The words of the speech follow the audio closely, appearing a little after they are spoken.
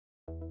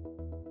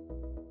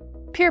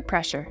Peer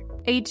pressure,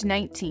 age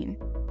 19.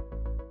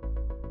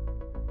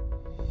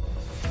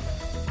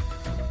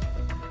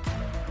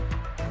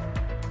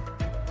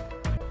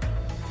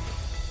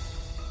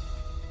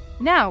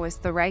 Now is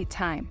the right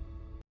time.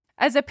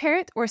 As a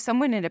parent or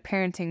someone in a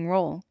parenting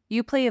role,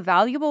 you play a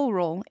valuable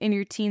role in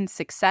your teen's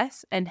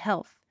success and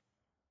health.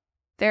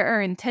 There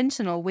are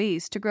intentional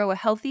ways to grow a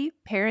healthy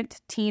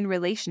parent-teen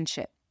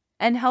relationship,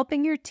 and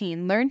helping your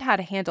teen learn how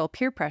to handle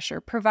peer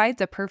pressure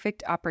provides a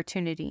perfect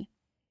opportunity.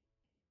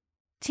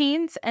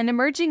 Teens and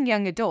emerging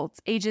young adults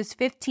ages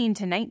 15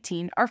 to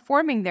 19 are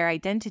forming their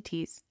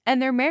identities,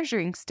 and their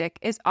measuring stick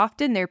is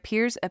often their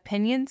peers'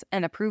 opinions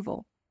and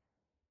approval.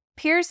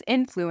 Peers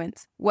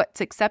influence what's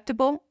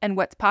acceptable and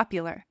what's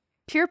popular.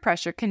 Peer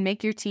pressure can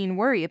make your teen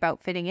worry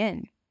about fitting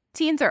in.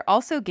 Teens are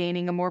also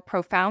gaining a more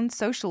profound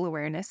social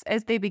awareness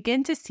as they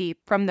begin to see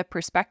from the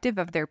perspective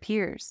of their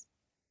peers.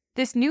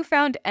 This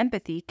newfound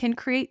empathy can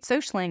create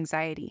social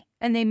anxiety,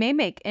 and they may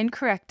make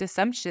incorrect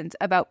assumptions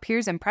about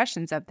peers'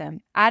 impressions of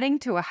them, adding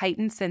to a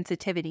heightened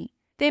sensitivity.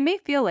 They may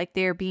feel like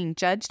they are being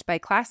judged by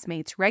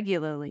classmates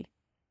regularly,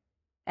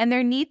 and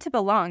their need to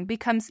belong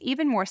becomes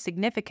even more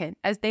significant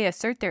as they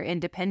assert their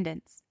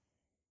independence.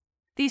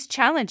 These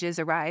challenges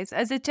arise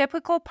as a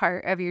typical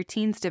part of your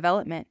teen's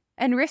development,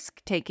 and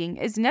risk-taking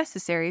is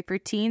necessary for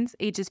teens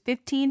ages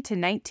 15 to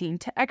 19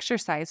 to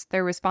exercise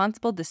their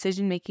responsible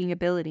decision-making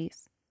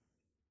abilities.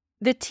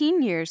 The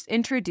teen years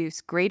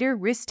introduce greater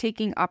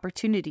risk-taking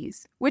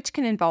opportunities, which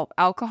can involve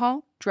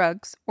alcohol,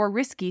 drugs, or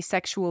risky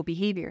sexual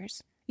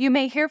behaviors. You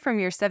may hear from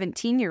your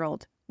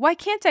 17-year-old, "Why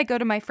can't I go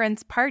to my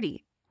friend's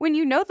party?" when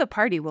you know the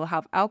party will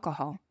have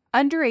alcohol.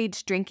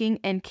 Underage drinking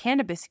and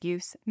cannabis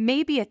use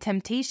may be a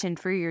temptation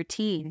for your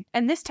teen,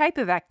 and this type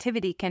of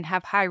activity can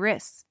have high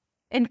risks,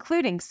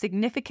 including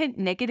significant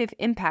negative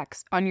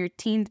impacts on your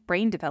teen's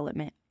brain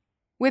development.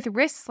 With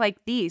risks like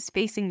these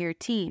facing your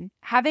teen,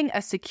 having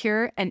a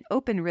secure and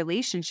open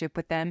relationship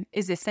with them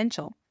is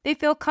essential. They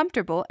feel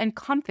comfortable and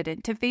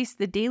confident to face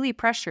the daily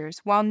pressures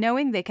while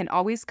knowing they can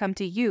always come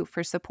to you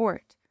for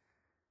support.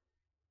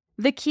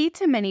 The key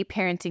to many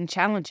parenting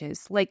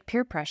challenges, like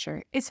peer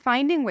pressure, is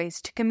finding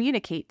ways to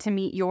communicate to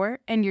meet your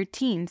and your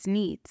teen's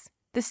needs.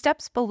 The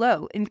steps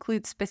below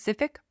include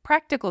specific,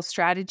 practical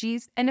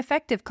strategies and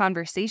effective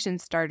conversation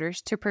starters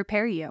to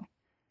prepare you.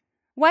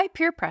 Why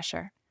peer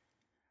pressure?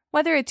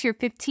 Whether it's your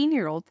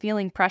 15-year-old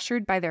feeling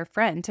pressured by their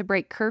friend to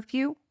break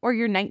curfew or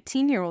your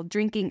 19-year-old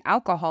drinking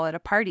alcohol at a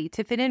party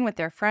to fit in with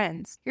their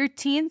friends, your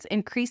teen's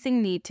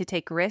increasing need to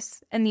take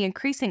risks and the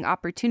increasing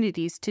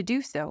opportunities to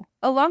do so,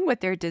 along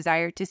with their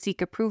desire to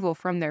seek approval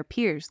from their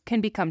peers,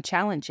 can become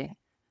challenging.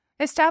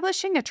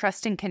 Establishing a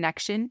trusting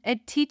connection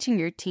and teaching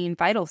your teen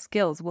vital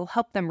skills will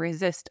help them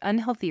resist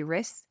unhealthy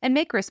risks and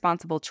make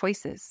responsible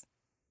choices.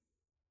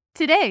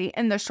 Today,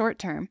 in the short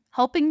term,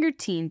 helping your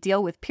teen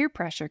deal with peer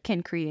pressure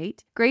can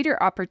create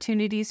greater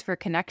opportunities for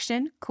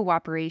connection,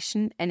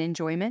 cooperation, and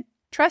enjoyment,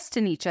 trust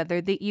in each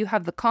other that you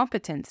have the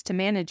competence to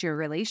manage your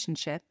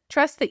relationship,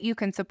 trust that you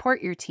can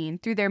support your teen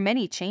through their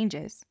many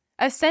changes,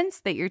 a sense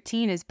that your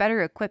teen is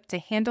better equipped to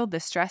handle the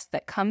stress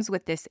that comes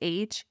with this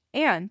age,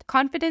 and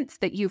confidence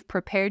that you've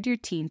prepared your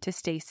teen to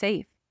stay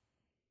safe.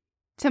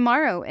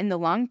 Tomorrow, in the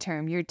long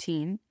term, your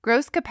teen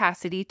grows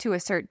capacity to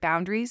assert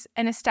boundaries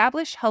and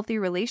establish healthy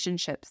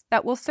relationships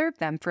that will serve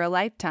them for a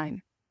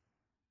lifetime.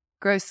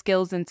 Grows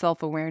skills in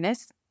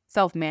self-awareness,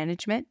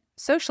 self-management,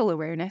 social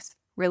awareness,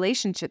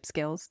 relationship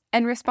skills,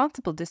 and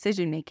responsible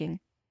decision-making.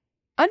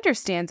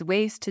 Understands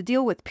ways to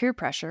deal with peer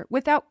pressure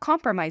without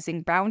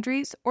compromising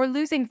boundaries or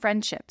losing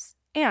friendships,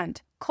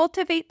 and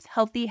cultivates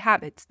healthy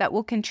habits that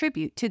will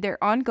contribute to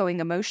their ongoing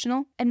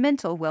emotional and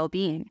mental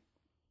well-being.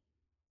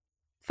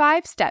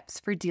 5 steps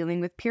for dealing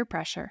with peer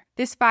pressure.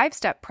 This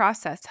 5-step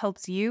process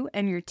helps you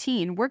and your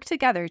teen work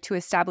together to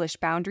establish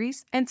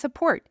boundaries and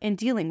support in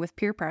dealing with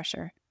peer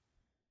pressure.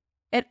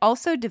 It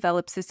also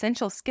develops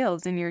essential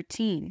skills in your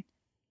teen.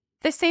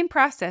 The same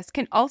process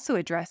can also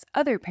address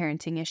other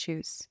parenting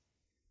issues.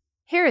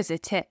 Here is a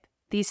tip.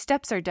 These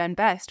steps are done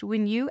best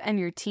when you and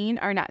your teen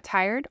are not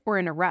tired or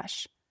in a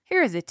rush.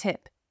 Here is a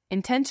tip.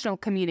 Intentional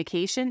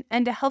communication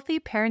and a healthy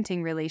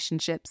parenting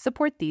relationship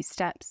support these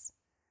steps.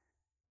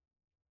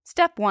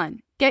 Step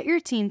 1. Get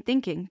your teen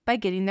thinking by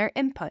getting their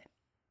input.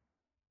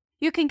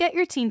 You can get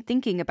your teen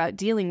thinking about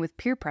dealing with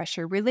peer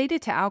pressure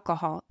related to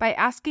alcohol by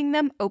asking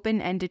them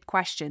open-ended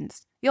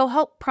questions. You'll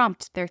help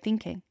prompt their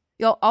thinking.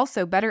 You'll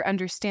also better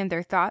understand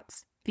their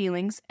thoughts,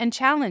 feelings, and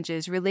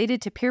challenges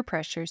related to peer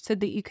pressure so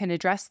that you can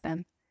address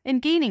them. In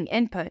gaining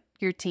input,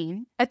 your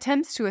teen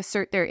attempts to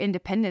assert their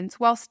independence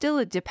while still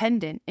a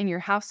dependent in your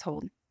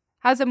household,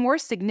 has a more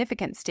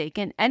significant stake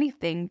in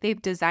anything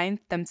they've designed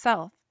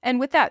themselves. And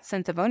with that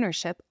sense of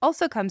ownership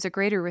also comes a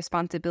greater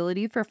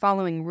responsibility for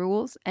following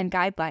rules and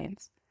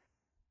guidelines.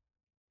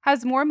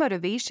 Has more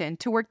motivation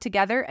to work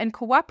together and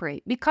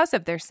cooperate because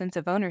of their sense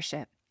of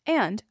ownership,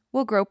 and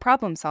will grow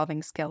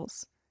problem-solving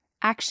skills.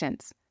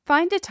 Actions.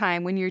 Find a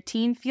time when your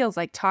teen feels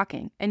like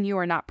talking and you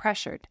are not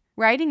pressured.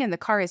 Riding in the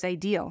car is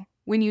ideal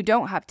when you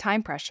don't have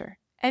time pressure,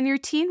 and your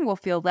teen will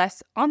feel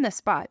less on the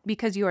spot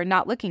because you are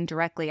not looking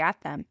directly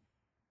at them.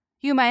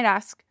 You might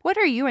ask, what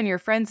are you and your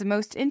friends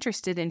most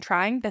interested in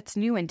trying that's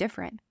new and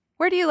different?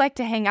 Where do you like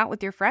to hang out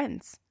with your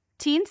friends?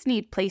 Teens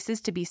need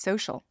places to be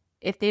social.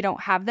 If they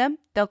don't have them,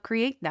 they'll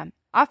create them.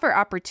 Offer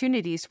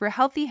opportunities for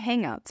healthy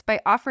hangouts by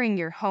offering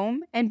your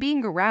home and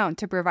being around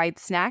to provide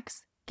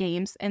snacks,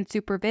 games, and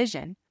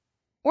supervision.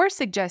 Or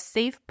suggest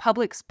safe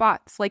public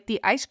spots like the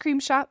ice cream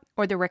shop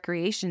or the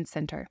recreation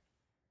center.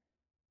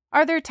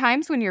 Are there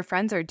times when your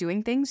friends are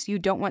doing things you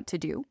don't want to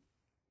do?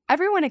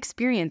 Everyone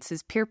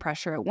experiences peer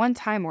pressure at one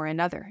time or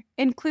another,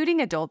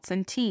 including adults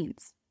and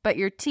teens, but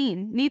your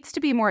teen needs to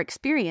be more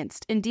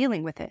experienced in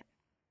dealing with it.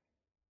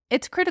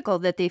 It's critical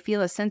that they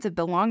feel a sense of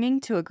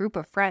belonging to a group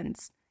of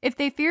friends. If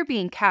they fear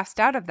being cast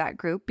out of that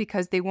group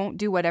because they won't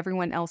do what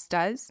everyone else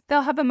does,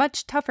 they'll have a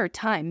much tougher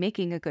time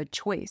making a good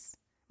choice.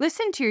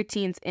 Listen to your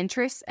teen's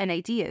interests and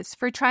ideas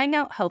for trying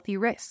out healthy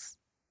risks.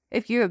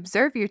 If you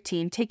observe your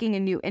teen taking a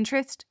new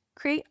interest,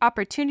 create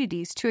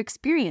opportunities to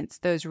experience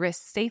those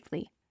risks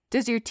safely.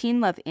 Does your teen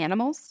love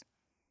animals?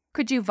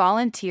 Could you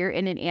volunteer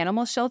in an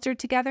animal shelter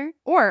together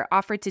or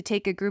offer to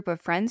take a group of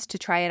friends to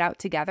try it out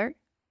together?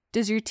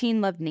 Does your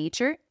teen love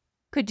nature?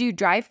 Could you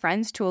drive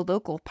friends to a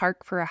local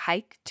park for a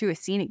hike to a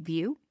scenic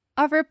view?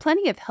 Offer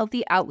plenty of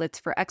healthy outlets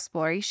for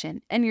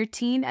exploration, and your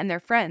teen and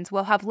their friends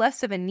will have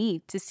less of a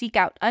need to seek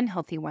out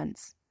unhealthy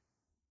ones.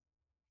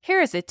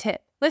 Here is a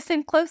tip.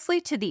 Listen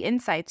closely to the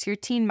insights your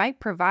teen might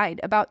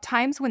provide about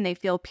times when they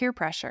feel peer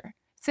pressure.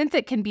 Since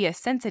it can be a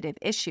sensitive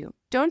issue,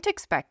 don't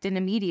expect an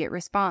immediate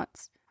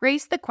response.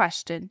 Raise the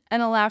question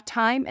and allow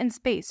time and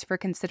space for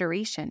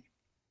consideration.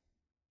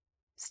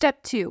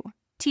 Step 2.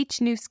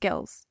 Teach new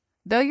skills.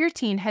 Though your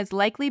teen has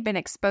likely been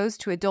exposed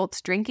to adults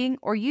drinking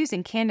or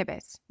using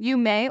cannabis, you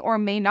may or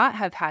may not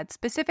have had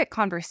specific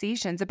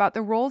conversations about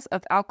the roles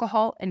of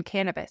alcohol and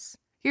cannabis.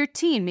 Your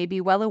teen may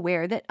be well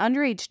aware that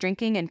underage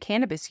drinking and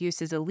cannabis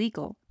use is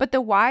illegal, but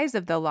the whys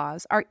of the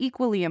laws are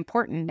equally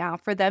important now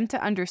for them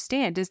to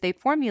understand as they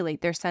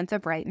formulate their sense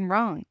of right and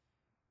wrong.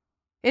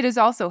 It is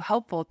also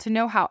helpful to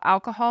know how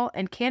alcohol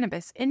and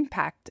cannabis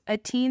impact a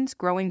teen's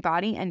growing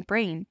body and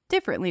brain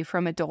differently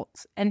from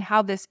adults and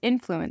how this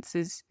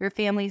influences your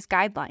family's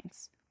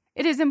guidelines.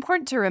 It is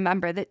important to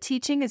remember that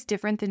teaching is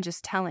different than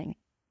just telling.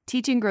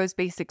 Teaching grows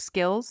basic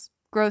skills,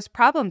 grows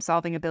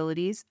problem-solving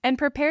abilities, and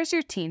prepares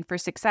your teen for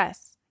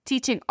success.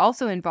 Teaching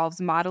also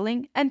involves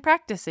modeling and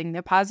practicing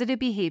the positive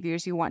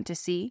behaviors you want to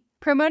see,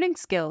 promoting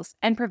skills,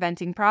 and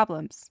preventing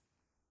problems.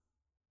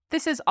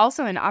 This is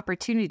also an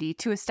opportunity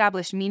to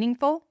establish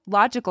meaningful,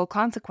 logical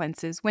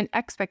consequences when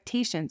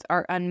expectations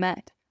are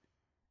unmet.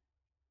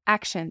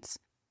 Actions.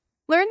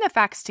 Learn the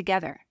facts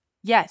together.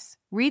 Yes,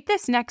 read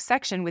this next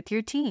section with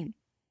your teen.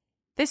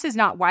 This is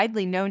not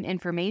widely known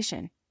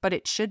information, but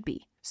it should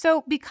be.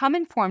 So become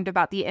informed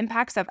about the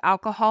impacts of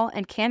alcohol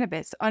and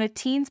cannabis on a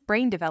teen's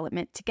brain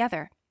development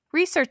together.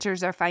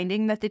 Researchers are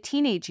finding that the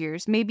teenage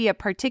years may be a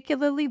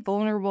particularly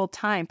vulnerable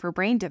time for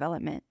brain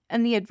development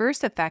and the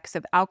adverse effects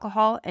of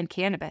alcohol and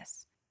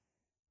cannabis.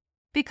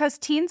 Because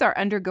teens are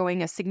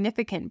undergoing a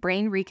significant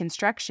brain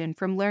reconstruction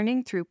from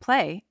learning through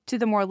play to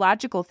the more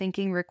logical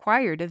thinking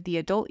required of the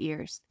adult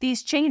years,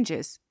 these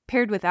changes,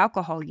 paired with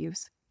alcohol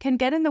use, can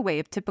get in the way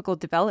of typical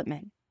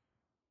development.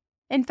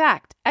 In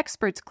fact,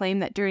 experts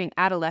claim that during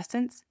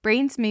adolescence,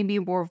 brains may be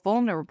more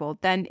vulnerable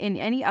than in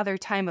any other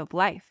time of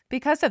life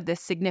because of this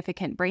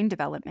significant brain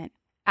development.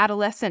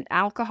 Adolescent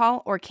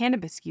alcohol or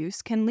cannabis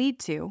use can lead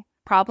to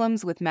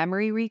problems with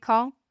memory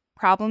recall,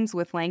 problems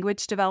with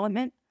language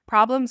development,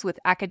 problems with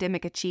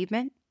academic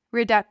achievement,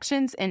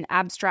 reductions in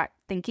abstract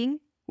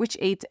thinking, which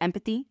aids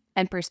empathy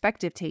and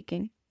perspective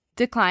taking,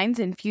 declines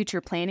in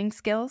future planning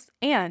skills,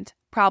 and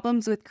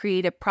problems with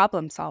creative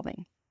problem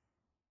solving.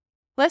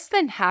 Less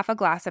than half a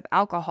glass of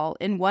alcohol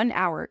in 1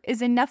 hour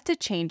is enough to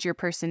change your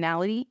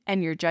personality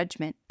and your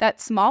judgment.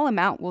 That small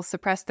amount will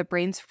suppress the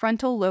brain's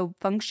frontal lobe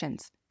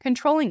functions,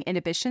 controlling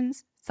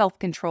inhibitions,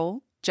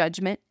 self-control,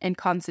 judgment, and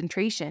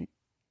concentration.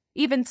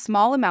 Even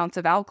small amounts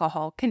of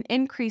alcohol can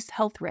increase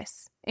health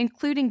risks,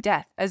 including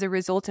death as a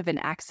result of an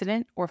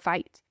accident or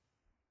fight.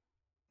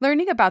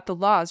 Learning about the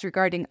laws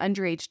regarding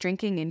underage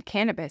drinking and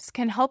cannabis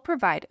can help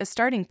provide a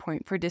starting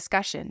point for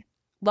discussion.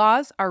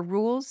 Laws are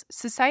rules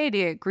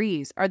society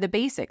agrees are the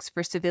basics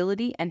for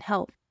civility and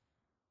health.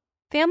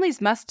 Families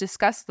must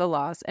discuss the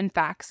laws and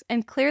facts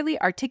and clearly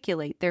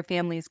articulate their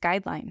family's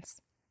guidelines.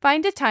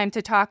 Find a time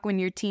to talk when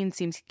your teen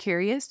seems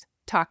curious,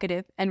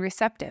 talkative, and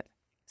receptive.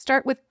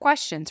 Start with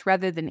questions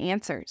rather than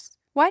answers.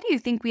 Why do you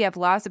think we have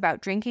laws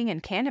about drinking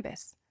and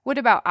cannabis? What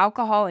about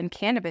alcohol and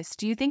cannabis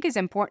do you think is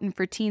important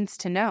for teens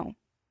to know?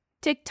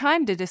 Take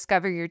time to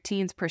discover your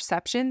teen's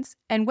perceptions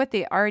and what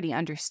they already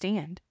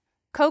understand.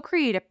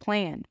 Co-create a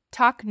plan.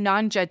 Talk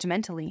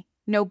non-judgmentally,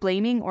 no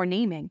blaming or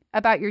naming,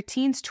 about your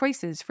teen's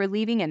choices for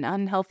leaving an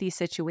unhealthy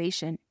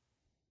situation.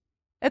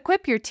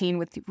 Equip your teen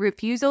with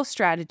refusal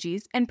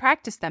strategies and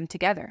practice them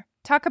together.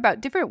 Talk about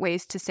different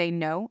ways to say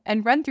no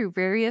and run through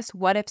various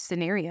what-if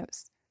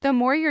scenarios. The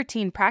more your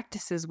teen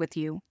practices with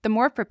you, the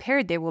more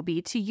prepared they will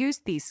be to use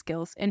these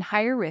skills in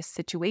higher-risk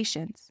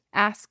situations.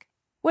 Ask,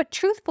 what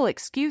truthful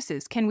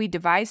excuses can we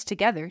devise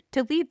together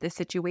to leave the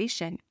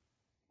situation?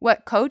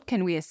 What code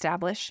can we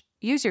establish?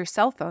 Use your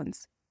cell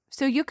phones,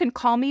 so you can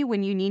call me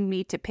when you need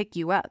me to pick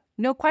you up,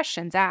 no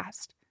questions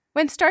asked.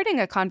 When starting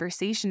a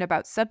conversation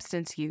about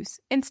substance use,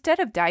 instead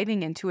of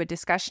diving into a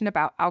discussion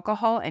about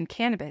alcohol and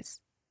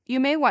cannabis, you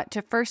may want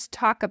to first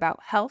talk about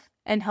health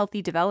and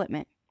healthy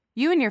development.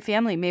 You and your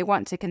family may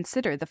want to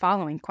consider the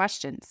following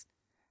questions.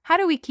 How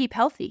do we keep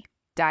healthy?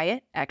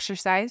 Diet,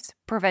 exercise,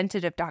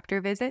 preventative doctor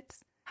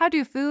visits? How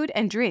do food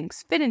and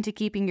drinks fit into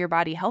keeping your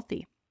body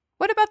healthy?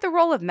 What about the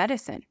role of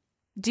medicine?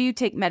 Do you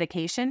take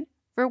medication?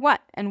 For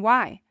what and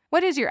why?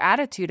 What is your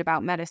attitude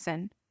about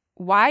medicine?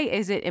 Why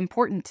is it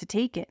important to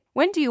take it?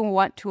 When do you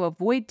want to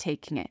avoid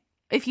taking it?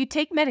 If you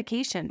take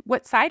medication,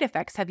 what side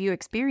effects have you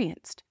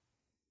experienced?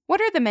 What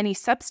are the many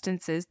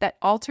substances that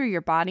alter your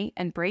body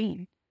and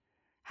brain?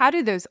 How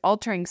do those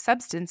altering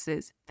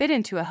substances fit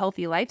into a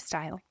healthy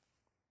lifestyle?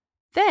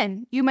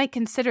 Then you might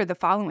consider the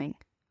following.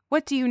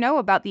 What do you know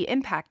about the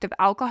impact of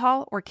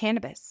alcohol or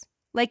cannabis?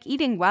 Like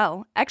eating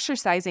well,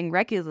 exercising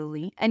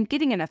regularly, and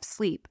getting enough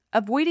sleep,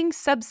 avoiding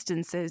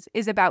substances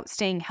is about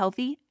staying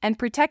healthy and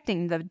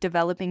protecting the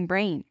developing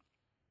brain.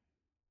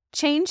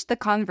 Change the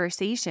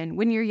conversation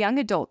when your young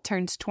adult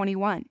turns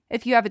 21.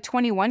 If you have a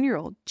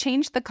 21-year-old,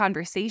 change the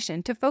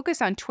conversation to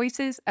focus on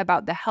choices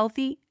about the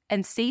healthy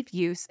and safe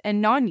use and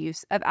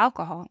non-use of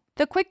alcohol.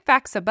 The quick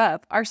facts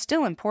above are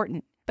still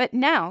important, but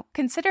now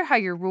consider how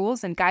your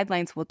rules and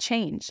guidelines will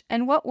change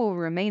and what will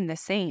remain the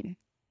same.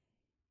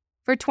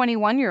 For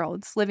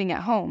 21-year-olds living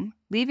at home,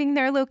 leaving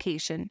their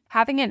location,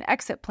 having an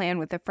exit plan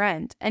with a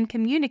friend, and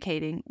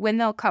communicating when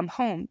they'll come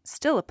home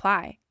still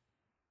apply.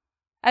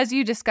 As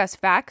you discuss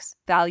facts,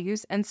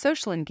 values, and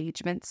social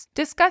engagements,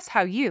 discuss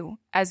how you,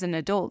 as an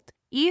adult,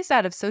 ease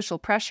out of social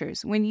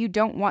pressures when you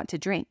don't want to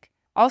drink.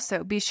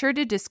 Also, be sure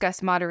to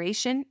discuss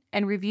moderation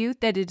and review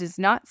that it is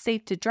not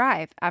safe to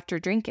drive after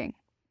drinking.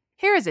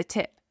 Here is a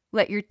tip.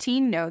 Let your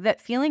teen know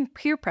that feeling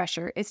peer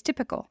pressure is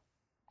typical.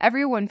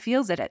 Everyone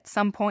feels it at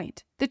some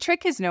point. The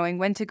trick is knowing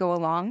when to go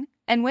along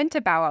and when to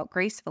bow out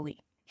gracefully.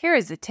 Here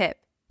is a tip.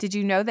 Did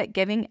you know that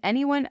giving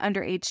anyone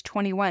under age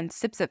 21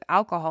 sips of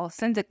alcohol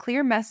sends a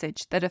clear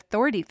message that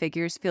authority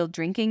figures feel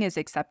drinking is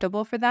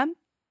acceptable for them?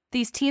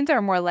 These teens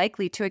are more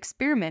likely to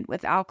experiment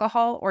with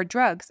alcohol or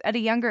drugs at a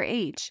younger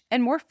age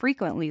and more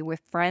frequently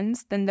with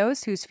friends than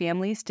those whose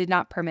families did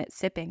not permit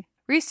sipping.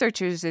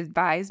 Researchers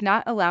advise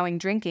not allowing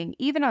drinking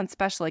even on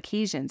special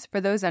occasions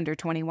for those under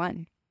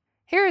 21.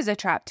 Here is a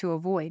trap to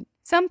avoid.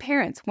 Some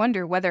parents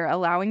wonder whether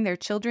allowing their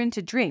children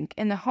to drink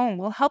in the home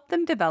will help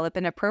them develop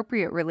an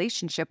appropriate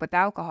relationship with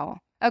alcohol.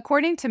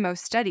 According to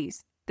most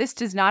studies, this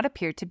does not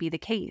appear to be the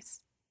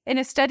case. In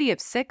a study of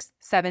 6th,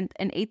 7th,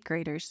 and 8th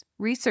graders,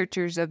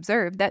 researchers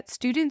observed that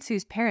students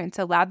whose parents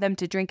allowed them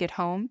to drink at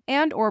home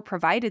and/or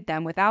provided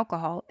them with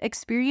alcohol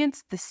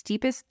experienced the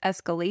steepest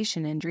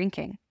escalation in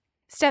drinking.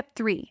 Step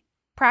 3.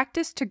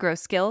 Practice to grow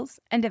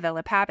skills and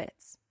develop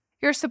habits.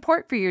 Your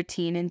support for your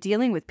teen in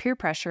dealing with peer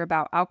pressure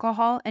about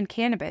alcohol and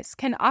cannabis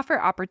can offer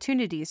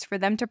opportunities for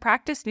them to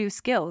practice new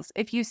skills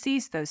if you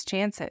seize those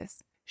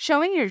chances.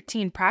 Showing your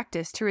teen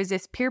practice to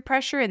resist peer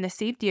pressure in the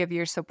safety of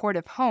your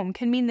supportive home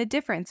can mean the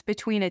difference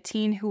between a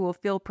teen who will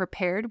feel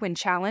prepared when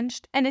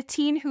challenged and a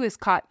teen who is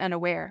caught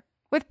unaware.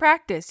 With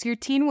practice, your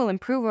teen will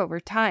improve over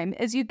time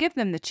as you give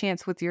them the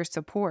chance with your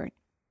support.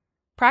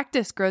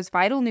 Practice grows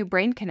vital new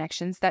brain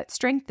connections that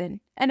strengthen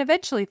and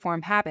eventually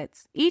form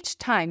habits each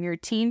time your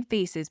teen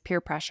faces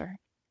peer pressure.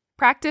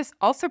 Practice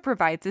also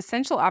provides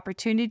essential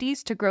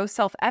opportunities to grow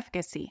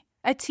self-efficacy.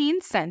 A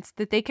teen's sense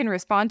that they can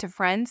respond to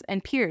friends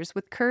and peers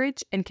with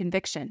courage and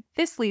conviction.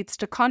 This leads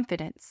to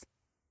confidence.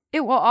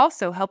 It will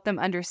also help them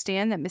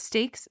understand that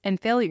mistakes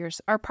and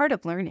failures are part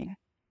of learning.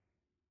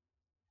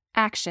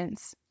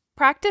 Actions.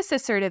 Practice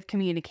assertive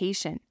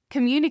communication.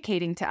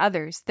 Communicating to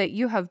others that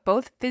you have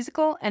both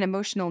physical and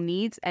emotional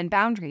needs and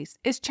boundaries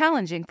is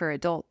challenging for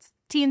adults.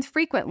 Teens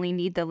frequently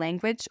need the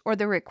language or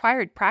the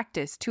required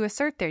practice to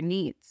assert their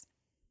needs.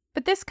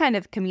 But this kind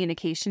of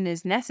communication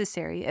is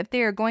necessary if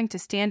they are going to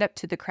stand up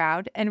to the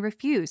crowd and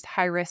refuse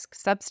high-risk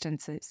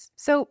substances.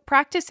 So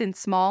practice in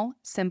small,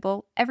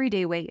 simple,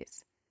 everyday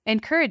ways.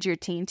 Encourage your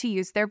teen to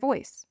use their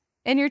voice.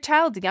 In your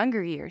child's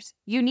younger years,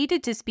 you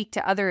needed to speak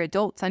to other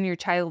adults on your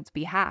child's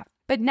behalf,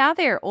 but now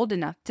they are old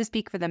enough to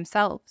speak for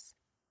themselves.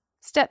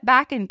 Step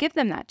back and give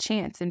them that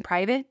chance in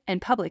private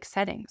and public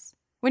settings.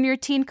 When your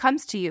teen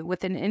comes to you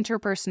with an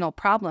interpersonal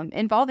problem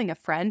involving a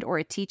friend or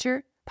a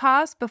teacher,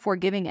 pause before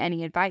giving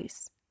any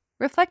advice.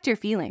 Reflect your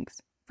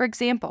feelings. For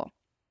example,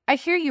 I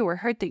hear you were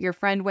hurt that your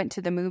friend went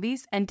to the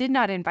movies and did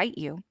not invite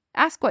you.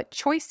 Ask what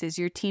choices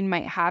your teen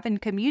might have in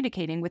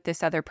communicating with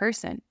this other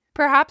person.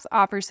 Perhaps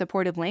offer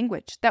supportive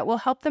language that will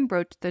help them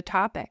broach the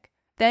topic.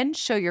 Then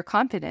show your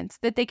confidence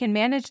that they can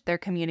manage their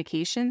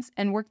communications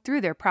and work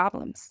through their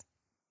problems.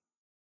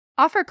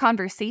 Offer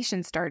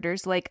conversation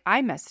starters like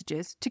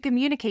iMessages to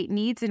communicate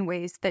needs in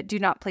ways that do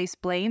not place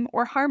blame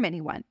or harm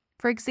anyone.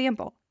 For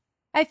example,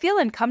 I feel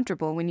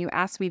uncomfortable when you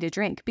ask me to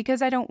drink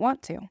because I don't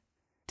want to.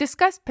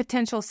 Discuss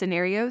potential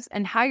scenarios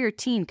and how your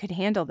teen could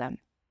handle them.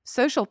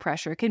 Social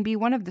pressure can be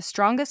one of the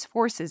strongest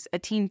forces a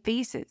teen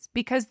faces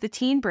because the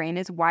teen brain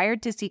is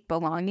wired to seek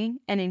belonging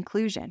and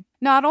inclusion.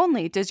 Not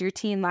only does your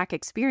teen lack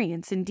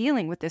experience in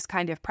dealing with this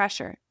kind of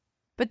pressure,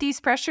 but these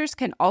pressures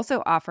can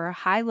also offer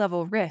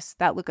high-level risks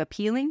that look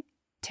appealing,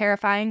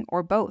 terrifying,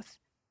 or both.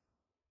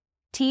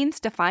 Teens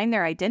define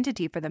their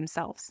identity for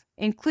themselves,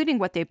 including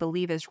what they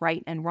believe is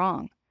right and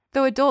wrong.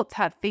 Though adults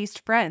have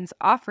faced friends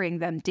offering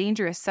them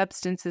dangerous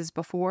substances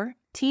before,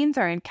 teens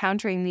are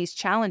encountering these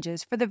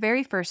challenges for the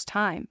very first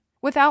time,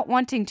 without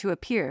wanting to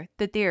appear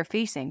that they are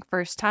facing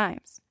first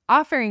times.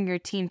 Offering your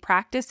teen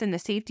practice in the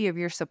safety of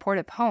your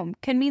supportive home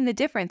can mean the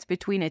difference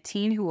between a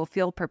teen who will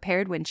feel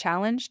prepared when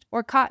challenged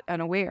or caught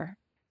unaware.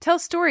 Tell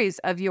stories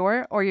of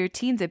your or your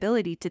teen's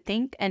ability to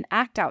think and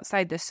act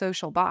outside the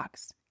social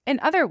box. In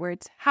other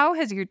words, how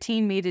has your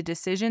teen made a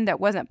decision that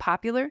wasn't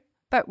popular,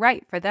 but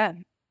right for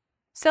them?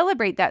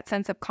 Celebrate that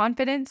sense of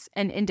confidence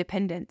and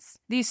independence.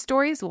 These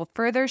stories will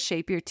further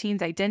shape your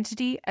teen's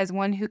identity as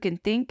one who can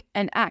think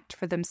and act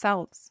for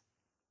themselves.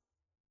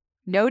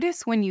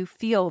 Notice when you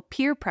feel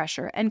peer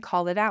pressure and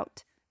call it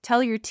out.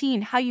 Tell your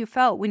teen how you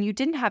felt when you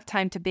didn't have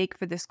time to bake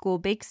for the school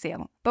bake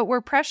sale, but were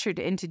pressured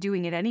into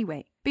doing it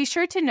anyway. Be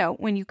sure to note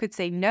when you could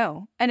say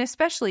no, and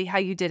especially how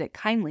you did it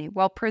kindly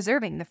while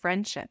preserving the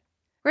friendship.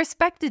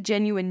 Respect a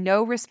genuine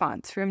no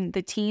response from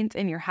the teens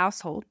in your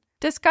household.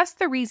 Discuss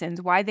the reasons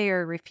why they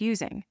are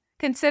refusing.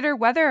 Consider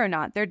whether or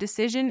not their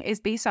decision is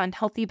based on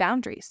healthy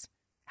boundaries.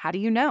 How do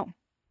you know?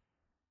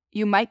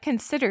 You might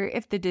consider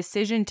if the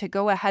decision to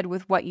go ahead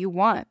with what you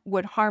want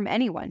would harm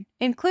anyone,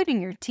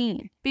 including your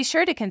teen. Be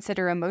sure to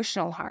consider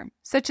emotional harm,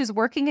 such as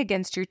working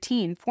against your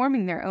teen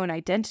forming their own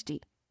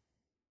identity.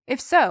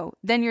 If so,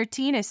 then your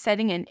teen is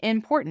setting an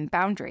important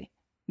boundary.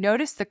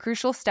 Notice the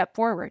crucial step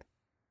forward.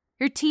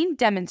 Your teen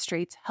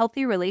demonstrates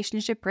healthy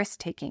relationship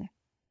risk-taking.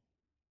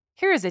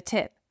 Here is a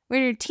tip.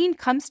 When your teen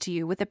comes to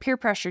you with a peer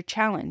pressure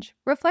challenge,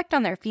 reflect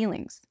on their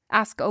feelings.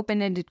 Ask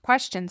open-ended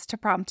questions to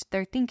prompt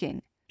their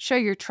thinking. Show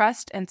your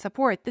trust and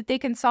support that they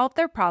can solve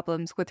their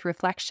problems with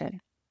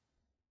reflection.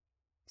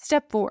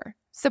 Step 4.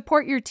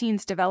 Support your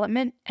teen's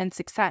development and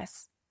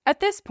success. At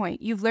this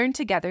point, you've learned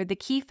together the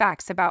key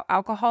facts about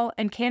alcohol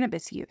and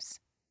cannabis use,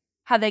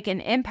 how they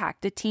can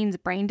impact a teen's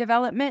brain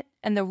development,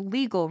 and the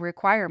legal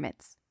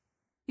requirements.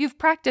 You've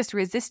practiced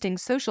resisting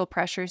social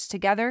pressures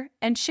together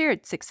and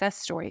shared success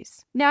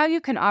stories. Now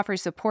you can offer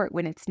support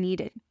when it's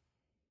needed.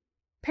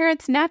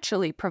 Parents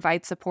naturally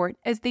provide support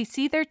as they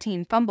see their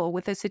teen fumble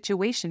with a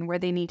situation where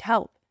they need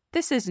help.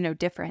 This is no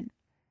different.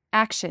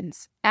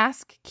 Actions.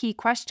 Ask key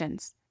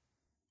questions.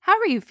 How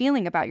are you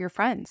feeling about your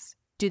friends?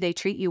 Do they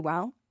treat you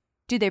well?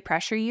 Do they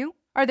pressure you?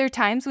 Are there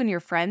times when your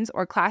friends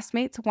or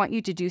classmates want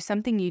you to do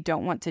something you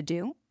don't want to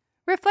do?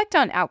 Reflect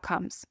on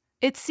outcomes.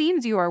 It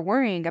seems you are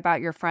worrying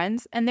about your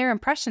friends and their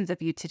impressions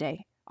of you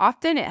today.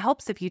 Often it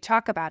helps if you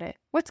talk about it.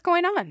 What's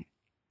going on?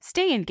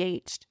 Stay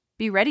engaged.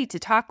 Be ready to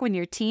talk when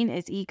your teen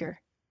is eager.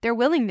 Their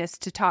willingness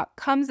to talk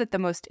comes at the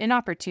most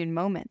inopportune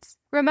moments.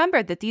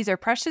 Remember that these are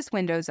precious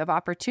windows of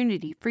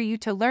opportunity for you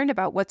to learn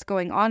about what's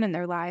going on in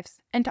their lives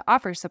and to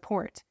offer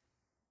support.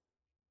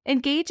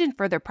 Engage in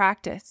further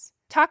practice.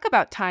 Talk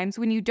about times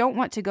when you don't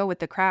want to go with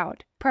the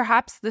crowd.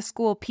 Perhaps the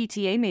school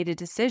PTA made a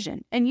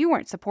decision and you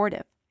weren't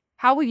supportive.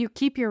 How will you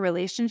keep your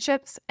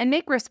relationships and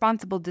make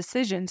responsible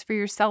decisions for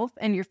yourself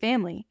and your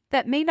family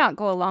that may not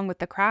go along with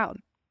the crowd?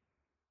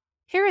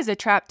 Here is a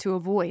trap to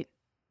avoid.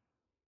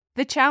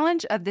 The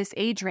challenge of this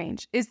age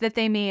range is that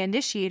they may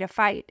initiate a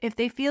fight if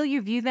they feel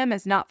you view them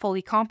as not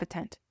fully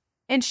competent.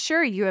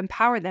 Ensure you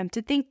empower them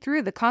to think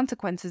through the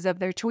consequences of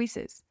their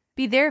choices.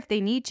 Be there if they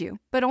need you,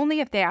 but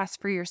only if they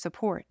ask for your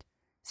support.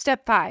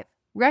 Step 5.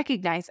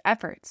 Recognize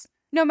efforts.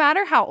 No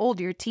matter how old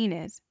your teen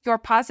is, your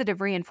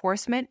positive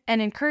reinforcement and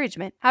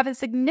encouragement have a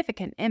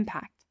significant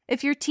impact.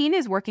 If your teen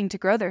is working to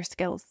grow their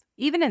skills,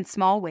 even in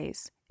small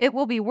ways, it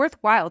will be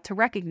worthwhile to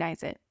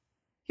recognize it.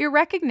 Your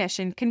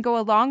recognition can go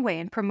a long way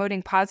in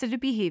promoting positive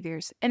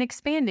behaviors and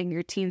expanding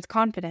your teen's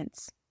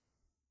confidence.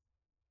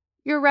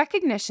 Your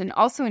recognition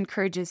also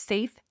encourages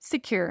safe,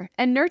 secure,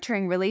 and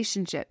nurturing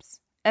relationships,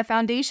 a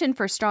foundation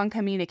for strong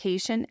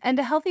communication and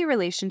a healthy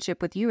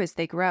relationship with you as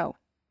they grow.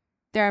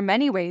 There are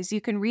many ways you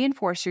can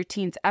reinforce your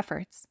teen's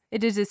efforts.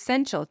 It is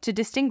essential to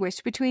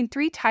distinguish between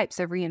 3 types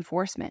of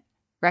reinforcement: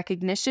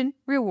 recognition,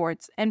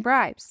 rewards, and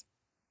bribes.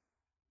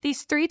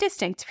 These 3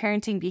 distinct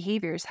parenting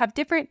behaviors have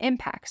different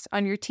impacts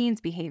on your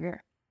teen's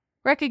behavior.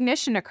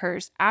 Recognition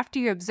occurs after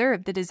you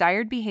observe the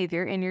desired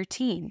behavior in your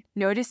teen.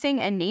 Noticing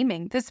and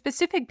naming the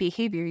specific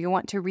behavior you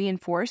want to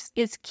reinforce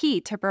is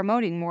key to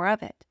promoting more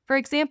of it. For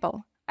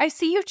example, I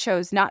see you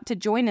chose not to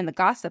join in the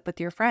gossip with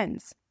your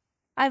friends.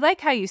 I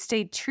like how you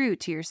stayed true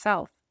to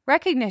yourself.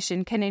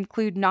 Recognition can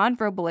include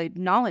nonverbal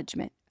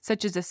acknowledgement,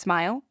 such as a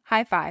smile,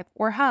 high five,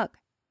 or hug.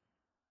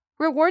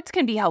 Rewards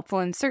can be helpful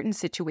in certain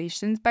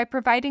situations by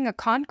providing a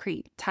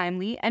concrete,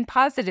 timely, and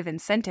positive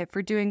incentive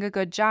for doing a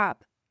good job.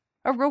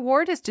 A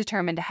reward is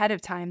determined ahead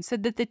of time so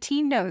that the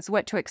teen knows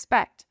what to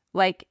expect,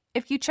 like,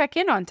 if you check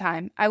in on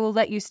time, I will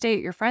let you stay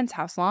at your friend's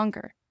house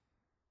longer.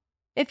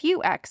 If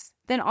you X,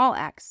 then I'll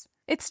X.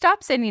 It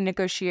stops any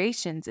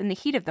negotiations in the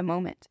heat of the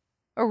moment.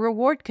 A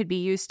reward could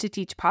be used to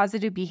teach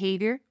positive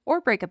behavior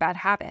or break a bad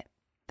habit.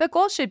 The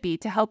goal should be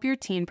to help your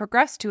teen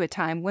progress to a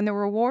time when the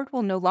reward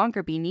will no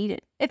longer be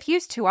needed. If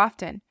used too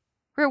often,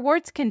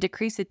 rewards can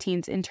decrease a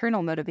teen's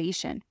internal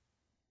motivation.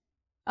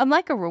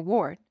 Unlike a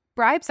reward,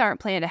 bribes aren't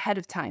planned ahead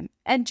of time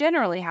and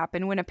generally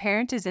happen when a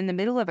parent is in the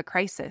middle of a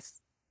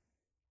crisis.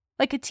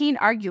 Like a teen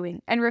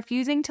arguing and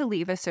refusing to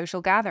leave a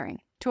social gathering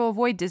to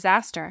avoid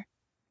disaster,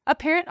 a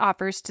parent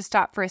offers to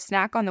stop for a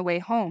snack on the way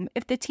home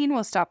if the teen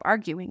will stop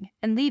arguing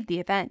and leave the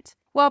event.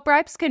 While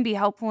bribes can be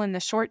helpful in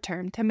the short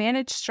term to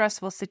manage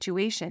stressful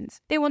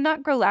situations, they will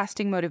not grow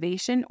lasting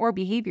motivation or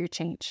behavior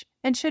change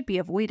and should be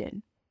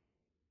avoided.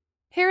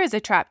 Here is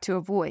a trap to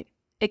avoid.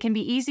 It can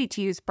be easy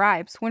to use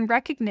bribes when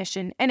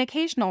recognition and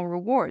occasional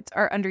rewards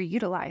are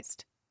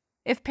underutilized.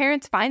 If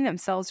parents find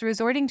themselves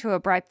resorting to a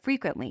bribe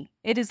frequently,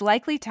 it is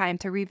likely time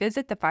to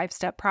revisit the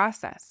 5-step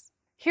process.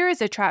 Here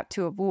is a trap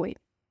to avoid.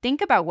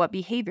 Think about what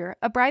behavior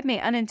a bribe may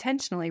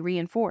unintentionally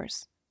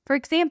reinforce. For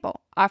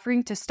example,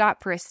 offering to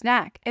stop for a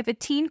snack if a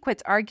teen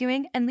quits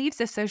arguing and leaves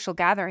a social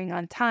gathering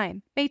on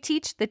time may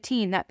teach the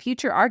teen that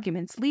future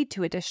arguments lead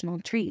to additional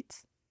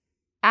treats.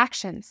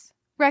 Actions.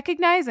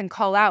 Recognize and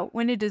call out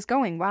when it is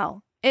going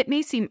well. It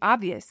may seem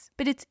obvious,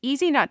 but it's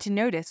easy not to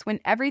notice when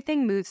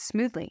everything moves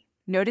smoothly.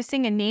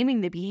 Noticing and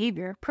naming the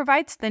behavior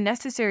provides the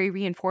necessary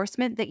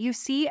reinforcement that you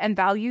see and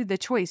value the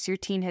choice your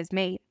teen has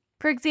made.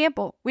 For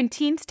example, when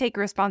teens take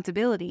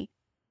responsibility,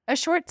 a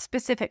short,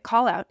 specific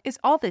call-out is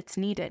all that's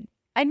needed.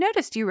 I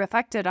noticed you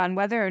reflected on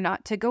whether or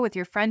not to go with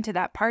your friend to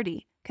that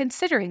party,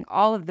 considering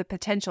all of the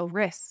potential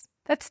risks.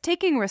 That's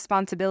taking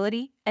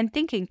responsibility and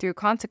thinking through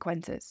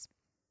consequences.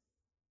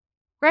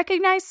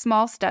 Recognize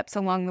small steps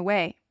along the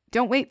way.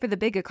 Don't wait for the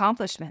big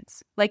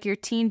accomplishments, like your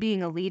teen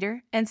being a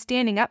leader and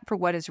standing up for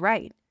what is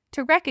right,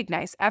 to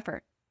recognize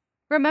effort.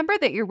 Remember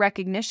that your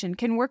recognition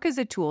can work as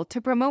a tool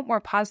to promote more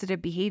positive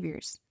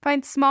behaviors.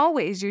 Find small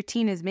ways your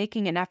teen is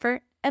making an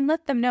effort and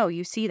let them know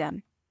you see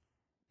them.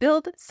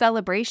 Build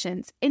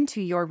celebrations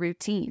into your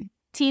routine.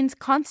 Teens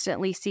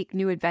constantly seek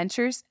new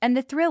adventures and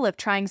the thrill of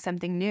trying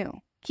something new.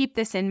 Keep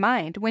this in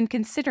mind when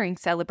considering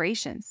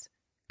celebrations.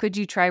 Could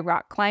you try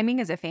rock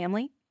climbing as a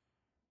family?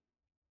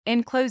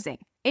 In closing,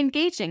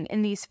 engaging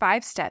in these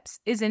 5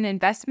 steps is an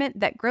investment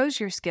that grows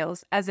your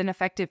skills as an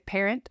effective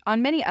parent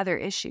on many other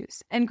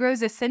issues and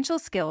grows essential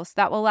skills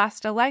that will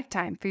last a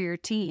lifetime for your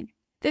teen.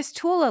 This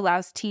tool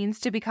allows teens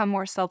to become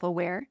more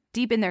self-aware,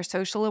 deepen their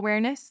social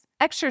awareness,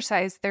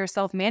 exercise their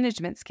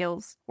self-management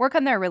skills, work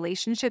on their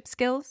relationship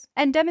skills,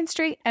 and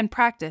demonstrate and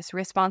practice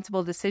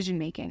responsible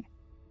decision-making.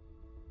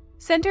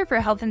 Center for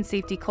Health and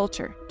Safety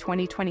Culture,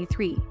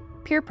 2023.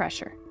 Peer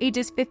Pressure,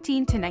 ages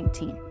 15 to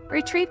 19.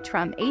 Retrieved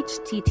from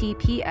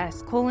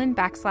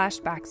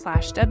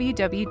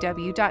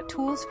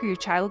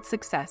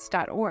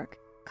https://www.toolsforyourchildsuccess.org.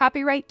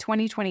 Copyright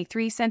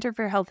 2023 Center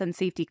for Health and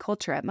Safety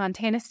Culture at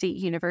Montana State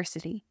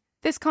University.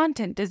 This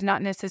content does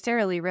not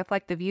necessarily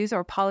reflect the views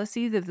or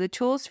policies of the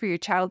Tools for Your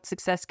Child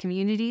Success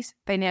communities,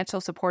 financial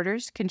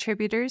supporters,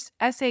 contributors,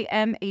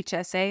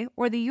 SAMHSA,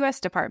 or the U.S.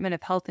 Department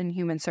of Health and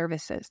Human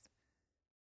Services.